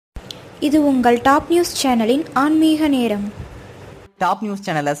இது உங்கள் top news சேனலின் ஆன்மீக நேரம். டாப் நியூஸ்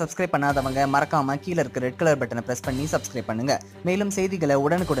சேனலை சப்ஸ்கிரைப் பண்ணாதவங்க மறக்காம கீழே இருக்க ரெட் கலர் பட்டனை பிரஸ் பண்ணி சப்ஸ்கிரைப் பண்ணுங்க. மேலும் செய்திகளை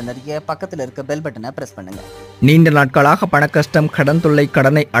உடனுக்குடன் அறிய பக்கத்தில் இருக்க பெல் பட்டனை பிரஸ் பண்ணுங்க. நீண்ட நாட்களாக பணக்கஷ்டம், கடன் தொல்லை,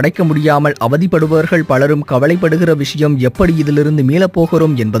 கடனை அடைக்க முடியாமல் அவதிப்படுபவர்கள் பலரும் கவலைப்படுகிற விஷயம் எப்படி இதிலிருந்து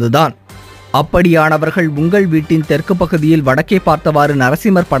மீளப்போகிறோம் என்பதுதான். அப்படியானவர்கள் உங்கள் வீட்டின் தெற்கு பகுதியில் வடக்கே பார்த்தவாறு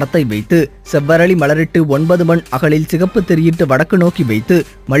நரசிம்மர் படத்தை வைத்து செவ்வரளி மலரிட்டு 9 மண் அகலில் சிகப்பு திரியிட்டு வடக்கு நோக்கி வைத்து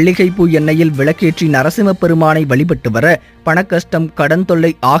மல்லிகைப்பூ எண்ணெயில் விளக்கேற்றி நரசிம்ம பெருமானை வழிபட்டு வர பணக்கஷ்டம், கடன்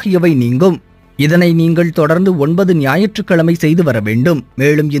தொல்லை ஆகியவை நீங்கும். இதனை நீங்கள் தொடர்ந்து 9 ஞாயிற்றுக்கிழமை செய்து வர வேண்டும்.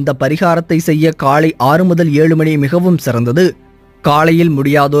 மேலும் இந்த பரிகாரத்தை செய்ய காலை 6 முதல் 7 மணி மிகவும் சிறந்தது. காலையில்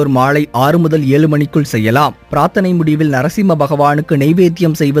முடியாதோர் மாலை 6 முதல் 7 மணிக்குள் செய்யலாம். பிரார்த்தனை முடிவில் நரசிம்ம பகவானுக்கு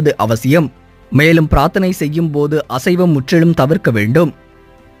நைவேத்தியம் செய்வது அவசியம். மேலும் பிரார்த்தனை செய்யும் போது அசைவம் முற்றிலும் தவிர்க்க வேண்டும்.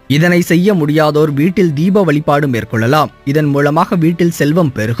 இதனை செய்ய முடியாதோர் வீட்டில் தீப வழிபாடு மேற்கொள்ளலாம். இதன் மூலமாக வீட்டில்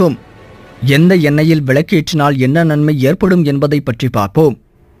செல்வம் பெருகும். எந்த எண்ணெயில் விளக்கேற்றினால் என்ன நன்மை ஏற்படும் என்பதை பற்றி பார்ப்போம்.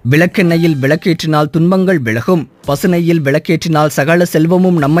 விளக்கெண்ணெயில் விளக்கேற்றினால் துன்பங்கள் விலகும். பசுநெய்யில் விளக்கேற்றினால் சகல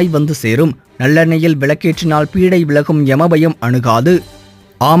செல்வமும் நம்மை வந்து சேரும். நல்லெண்ணெயில் விளக்கேற்றினால் பீடை விலகும், யமபயம் அணுகாது.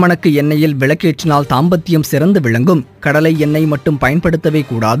 ஆமணக்கு எண்ணெயில் விளக்கேற்றினால் தாம்பத்தியம் சிறந்து விளங்கும். கடலை எண்ணெய் மட்டும் பயன்படுத்தவே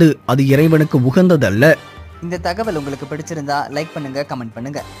கூடாது, அது இறைவனுக்கு உகந்ததல்ல. இந்த தகவல் உங்களுக்கு பிடிச்சிருந்தா லைக் பண்ணுங்க, கமெண்ட்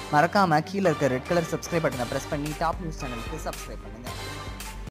பண்ணுங்க. மறக்காம கீழே இருக்க ரெட் கலர் சப்ஸ்கிரைப் பட்டனை பிரஸ் பண்ணி டாப் நியூஸ் சேனலுக்கு சப்ஸ்கிரைப் பண்ணுங்க.